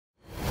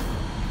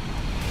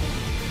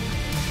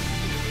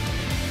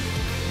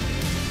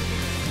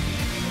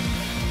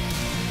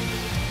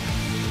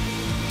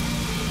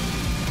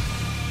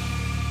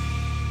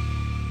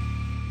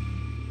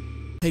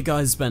Hey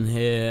guys, Ben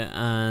here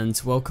and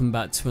welcome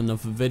back to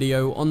another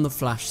video on The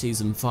Flash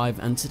Season 5,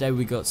 and today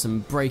we got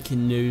some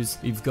breaking news.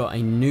 We've got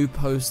a new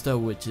poster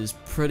which is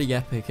pretty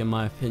epic in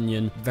my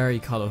opinion, very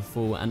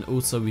colourful, and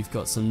also we've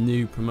got some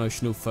new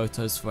promotional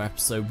photos for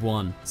episode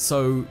 1.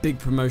 So big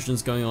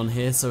promotions going on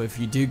here, so if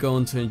you do go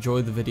on to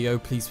enjoy the video,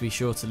 please be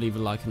sure to leave a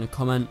like and a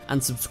comment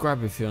and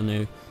subscribe if you're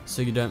new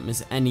so you don't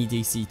miss any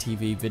DC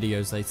TV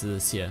videos later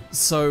this year.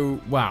 So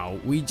wow,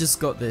 we just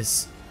got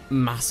this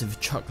massive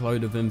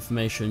chuckload of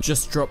information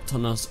just dropped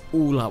on us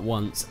all at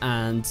once,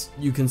 and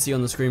you can see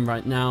on the screen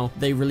right now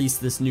they released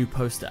this new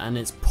poster and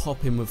it's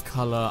popping with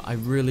color. I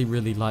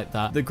really like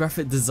that. The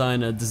graphic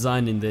designer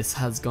designing this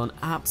has gone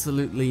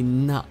absolutely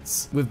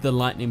nuts with the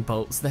lightning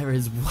bolts. There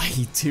is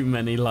way too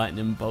many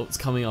lightning bolts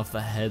coming off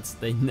their heads.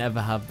 They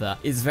never have that.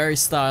 It's very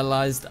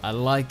stylized. I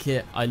like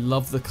it. I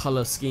love the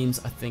color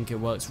schemes. I think it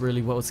works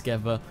really well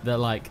together. They're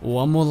like,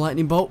 one more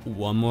lightning bolt,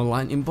 one more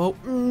lightning bolt,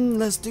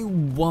 let's do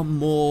one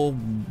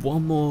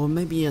more,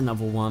 maybe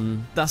another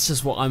one. That's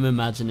just what I'm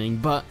imagining,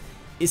 but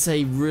it's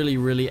a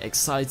really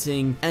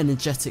exciting,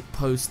 energetic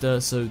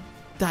poster, so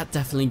that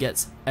definitely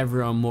gets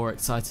everyone more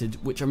excited,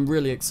 which I'm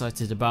really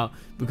excited about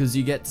because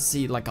you get to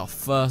see like our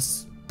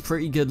first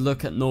pretty good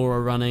look at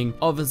Nora running.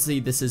 Obviously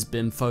this has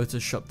been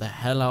photoshopped the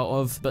hell out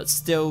of, but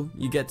still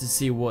you get to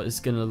see what it's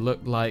gonna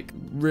look like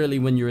really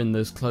when you're in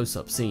those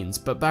close-up scenes.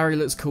 But Barry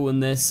looks cool in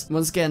this.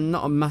 Once again,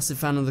 not a massive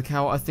fan of the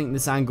cowl. I think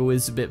this angle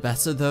is a bit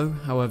better though,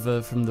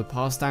 however, from the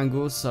past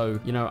angles, so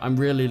you know, I'm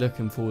really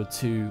looking forward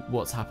to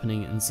what's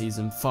happening in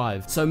season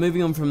 5. So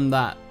moving on from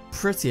that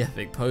pretty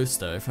epic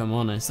poster, if I'm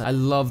honest. I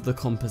love the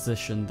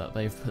composition that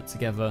they've put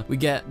together. We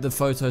get the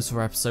photos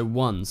for episode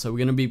 1, so we're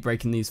going to be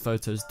breaking these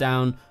photos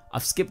down.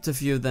 I've skipped a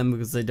few of them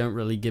because they don't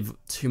really give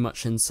too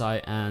much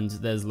insight and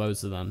there's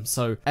loads of them.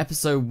 So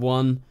episode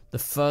 1, the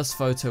first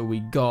photo we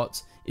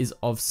got is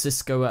of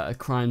Cisco at a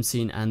crime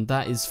scene, and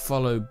that is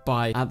followed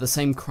by, at the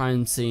same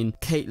crime scene,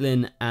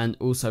 Caitlin and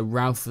also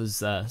Ralph is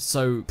there.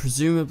 So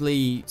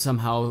presumably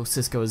somehow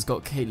Cisco has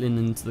got Caitlin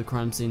into the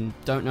crime scene.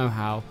 Don't know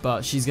how,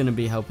 but she's going to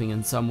be helping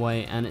in some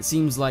way, and it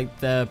seems like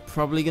they're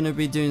probably going to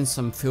be doing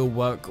some field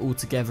work all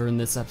together in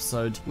this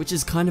episode, which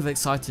is kind of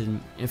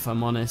exciting if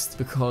I'm honest,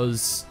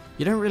 because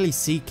you don't really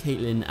see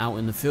Caitlin out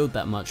in the field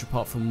that much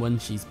apart from when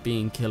she's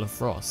being Killer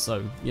Frost,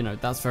 so you know,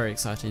 that's very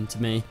exciting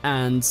to me.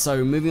 And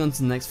so moving on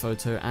to the next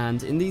photo,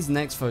 and in these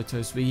next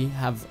photos we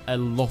have a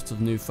lot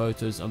of new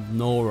photos of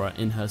Nora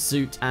in her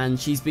suit, and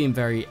she's being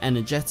very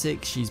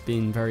energetic, she's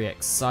being very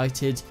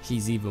excited,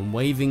 she's even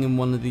waving in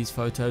one of these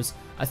photos.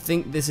 I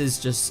think this is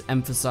just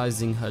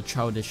emphasizing her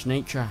childish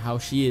nature, how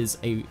she is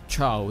a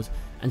child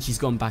and she's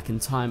gone back in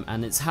time,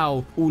 and it's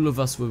how all of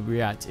us would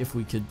react if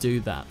we could do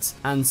that.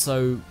 And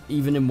so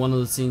even in one of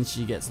the scenes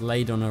she gets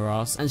laid on her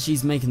ass and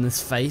she's making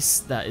this face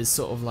that is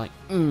sort of like,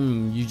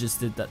 you just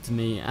did that to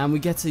me. And we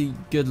get a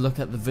good look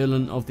at the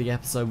villain of the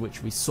episode,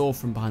 which we saw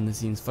from behind the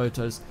scenes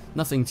photos.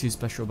 Nothing too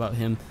special about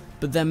him.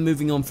 But then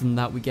moving on from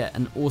that, we get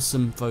an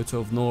awesome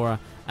photo of Nora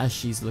as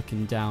she's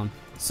looking down.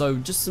 So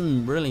just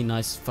some really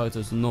nice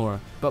photos of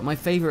Nora. But my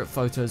favourite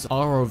photos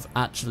are of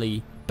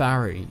actually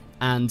Barry,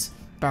 and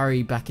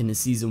Barry back in his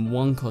season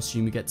 1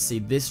 costume. We get to see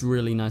this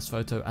really nice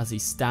photo as he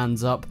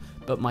stands up,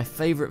 but my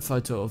favourite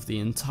photo of the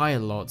entire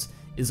lot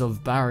is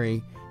of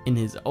Barry in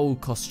his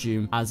old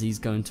costume as he's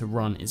going to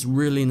run. It's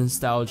really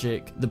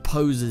nostalgic, the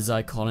pose is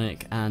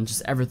iconic, and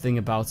just everything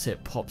about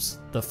it pops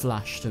the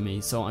Flash to me,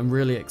 so I'm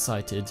really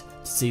excited to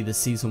see the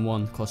season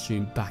 1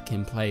 costume back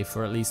in play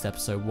for at least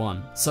episode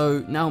 1.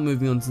 So now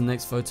moving on to the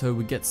next photo,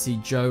 we get to see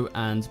Joe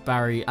and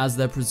Barry as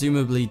they're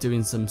presumably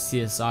doing some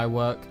CSI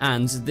work,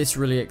 and this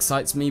really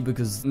excites me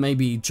because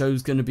maybe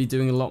Joe's going to be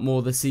doing a lot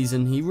more this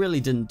season. He really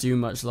didn't do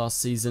much last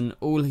season.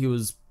 All he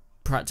was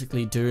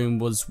practically doing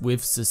was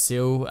with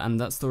Cecile, and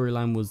that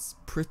storyline was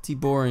pretty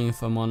boring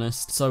if I'm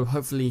honest, so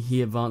hopefully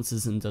he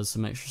advances and does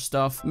some extra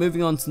stuff.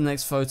 Moving on to the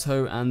next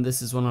photo, and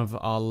this is one of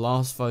our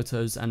last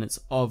photos, and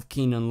it's of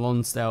Keenan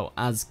Lonsdale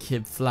as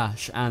Kid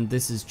Flash, and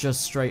this is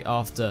just straight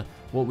after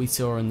what we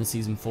saw in the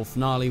season 4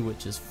 finale,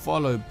 which is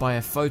followed by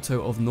a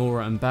photo of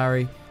Nora and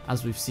Barry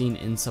as we've seen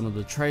in some of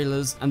the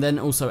trailers, and then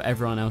also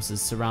everyone else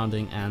is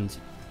surrounding, and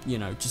you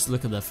know, just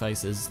look at their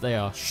faces, they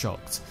are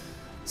shocked.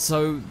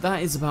 So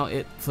that is about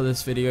it for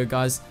this video,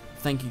 guys.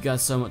 Thank you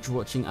guys so much for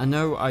watching. I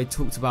know I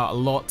talked about a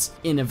lot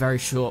in a very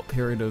short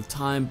period of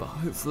time, but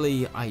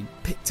hopefully I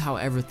picked out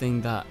everything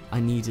that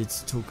I needed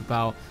to talk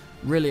about.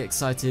 Really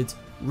excited,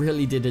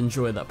 really did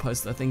enjoy that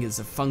poster. I think it's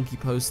a funky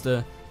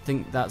poster. I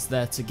think that's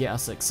there to get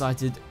us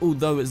excited,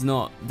 although it's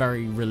not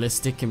very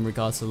realistic in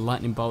regards to the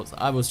lightning bolts.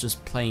 I was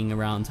just playing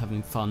around,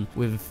 having fun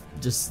with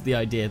just the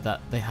idea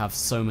that they have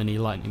so many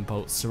lightning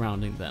bolts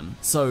surrounding them.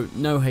 So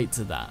no hate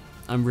to that.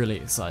 I'm really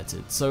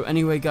excited. So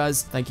anyway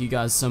guys, thank you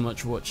guys so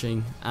much for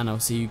watching, and I'll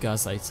see you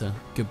guys later.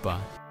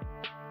 Goodbye.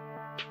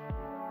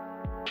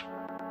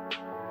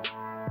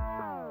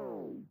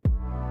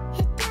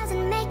 It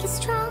doesn't make us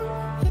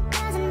strong, it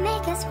doesn't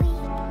make us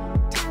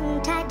weak.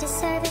 Tongue tied to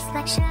service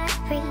like sharp